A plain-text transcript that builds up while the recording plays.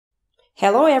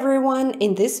Hello everyone!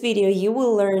 In this video you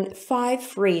will learn 5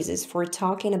 phrases for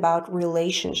talking about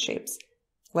relationships.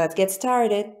 Let's get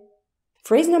started.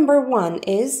 Phrase number 1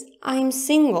 is I'm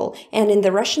single, and in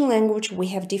the Russian language we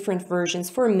have different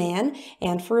versions for men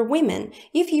and for women.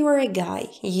 If you are a guy,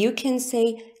 you can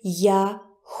say Я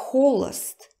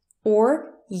холост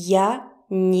or Я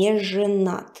не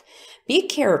женат. Be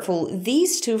careful,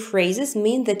 these two phrases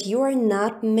mean that you are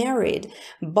not married,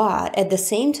 but at the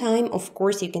same time, of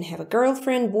course, you can have a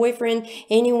girlfriend, boyfriend,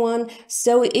 anyone,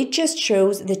 so it just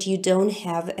shows that you don't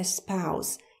have a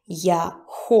spouse. Я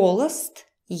холост,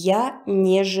 я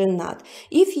не женат.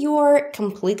 If you are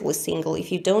completely single,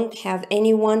 if you don't have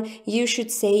anyone, you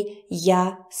should say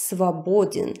Я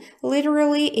свободен.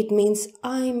 Literally, it means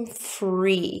I'm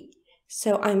free.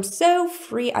 So I'm so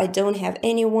free, I don't have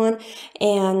anyone,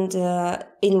 and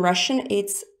in Russian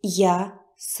it's Я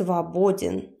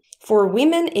свободен. For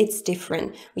women it's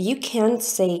different. You can't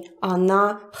say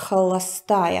Она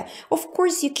холостая. Of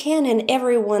course you can, and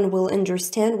everyone will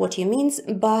understand what you mean,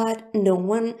 but no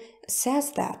one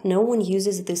says that. No one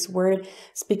uses this word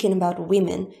speaking about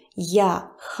women.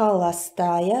 Я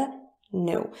холостая,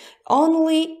 no.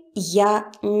 Only Я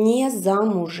не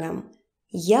замужем.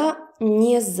 Я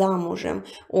не замужем.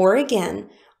 Or again,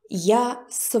 я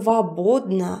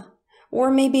свободна.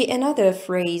 Or maybe another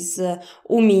phrase,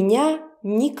 у меня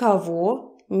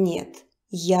никого нет.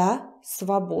 Я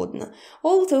свободна.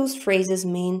 All those phrases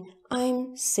mean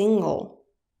I'm single.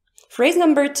 Phrase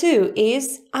number 2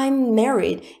 is I'm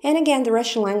married. And again, the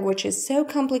Russian language is so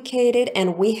complicated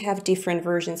and we have different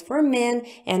versions for men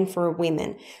and for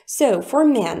women. So for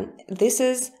men, this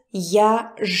is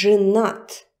я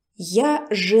женат. Я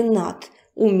женат.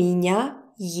 У меня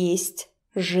есть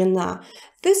жена.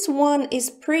 This one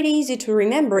is pretty easy to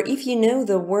remember if you know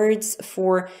the words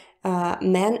for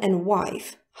man and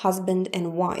wife, husband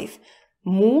and wife.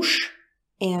 Муж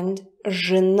and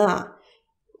жена.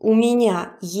 У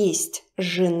меня есть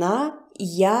жена,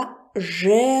 я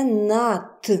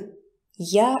женат.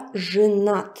 Я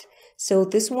женат. So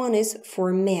this one is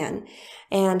for men.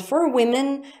 And for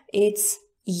women, it's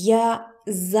я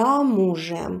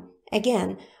замужем.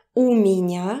 Again, у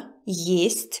меня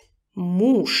есть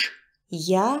муж.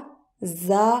 Я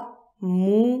замужем.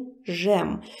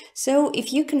 So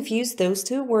if you confuse those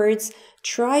two words,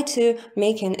 try to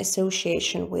make an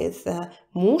association with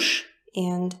муж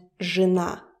and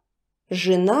жена.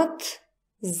 Женат,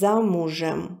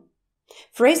 замужем.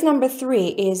 Phrase number 3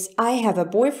 is I have a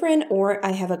boyfriend or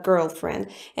I have a girlfriend.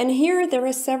 And here there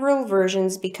are several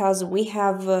versions because we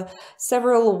have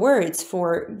several words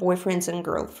for boyfriends and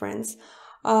girlfriends.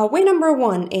 Way number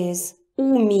 1 is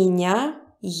У меня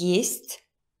есть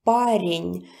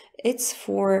парень. It's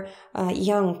for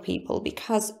young people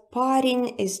because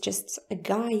парень is just a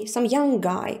guy, some young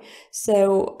guy.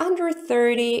 So under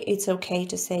 30, it's okay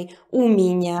to say У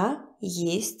меня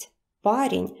есть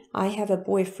парень, I have a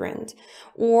boyfriend.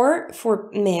 Or for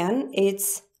men,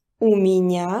 it's у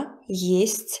меня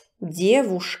есть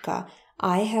девушка,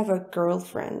 I have a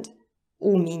girlfriend.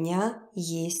 У меня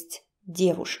есть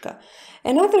девушка.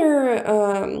 Another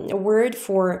word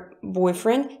for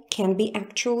boyfriend can be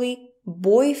actually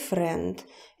boyfriend.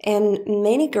 And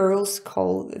many girls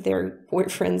call their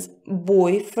boyfriends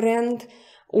boyfriend.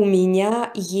 У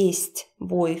меня есть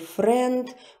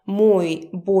boyfriend,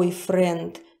 мой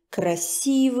boyfriend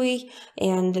красивый,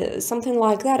 and something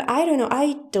like that. I don't know,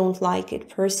 I don't like it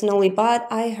personally, but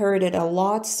I heard it a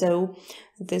lot, so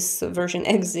this version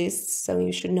exists, so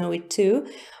you should know it too.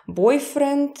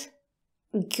 Boyfriend,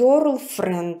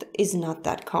 girlfriend is not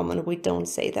that common, we don't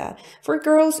say that. For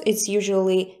girls, it's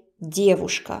usually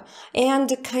девушка.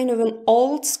 And kind of an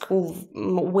old school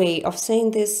way of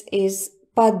saying this is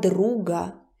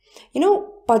подруга. You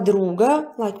know,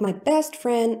 подруга, like my best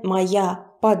friend, моя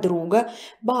подруга,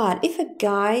 but if a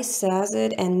guy says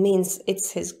it and means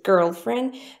it's his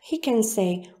girlfriend, he can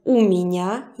say у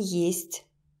меня есть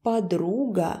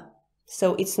подруга.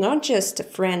 So it's not just a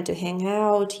friend to hang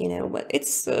out, you know, but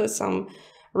it's some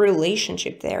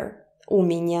relationship there. У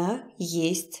меня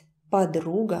есть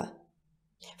подруга.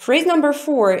 Phrase number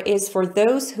 4 is for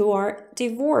those who are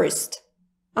divorced.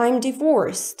 I'm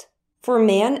divorced. For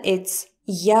men, it's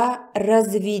я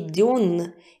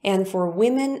разведен, and for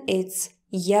women, it's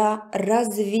я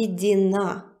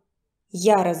разведена.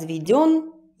 Я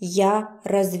разведен, я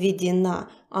разведена.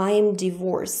 I am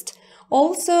divorced.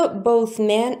 Also, both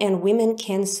men and women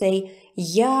can say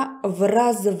я в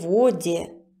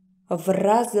разводе. В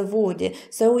разводе.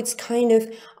 So it's kind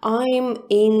of I'm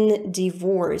in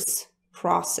divorce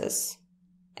process.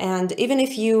 And even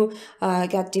if you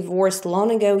got divorced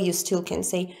long ago, you still can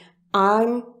say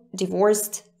I'm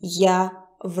divorced, я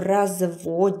в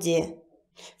разводе.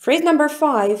 Phrase number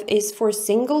 5 is for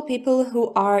single people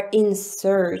who are in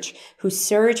search, who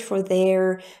search for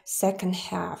their second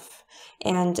half.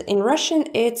 And in Russian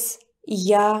it's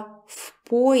я в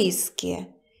поиске.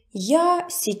 Я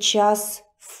сейчас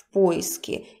в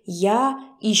поиске. Я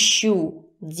ищу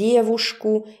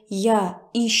девушку, я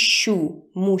ищу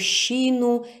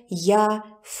мужчину, я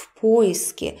в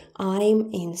поиске.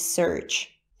 I'm in search.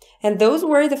 And those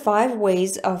were the 5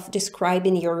 ways of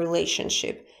describing your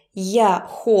relationship. Я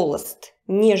холост,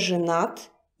 не женат,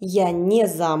 я не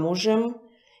замужем,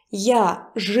 я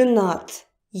женат,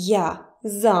 я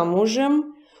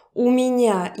замужем, у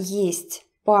меня есть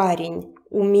парень,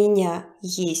 у меня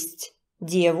есть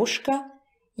девушка,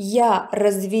 я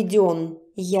разведен,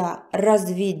 я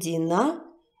разведена,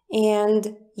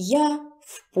 and я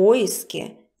в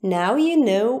поиске. Now you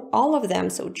know all of them,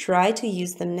 so try to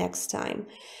use them next time.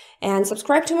 And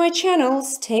subscribe to my channel,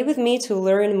 stay with me to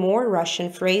learn more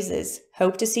Russian phrases.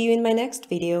 Hope to see you in my next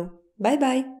video.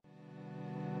 Bye-bye!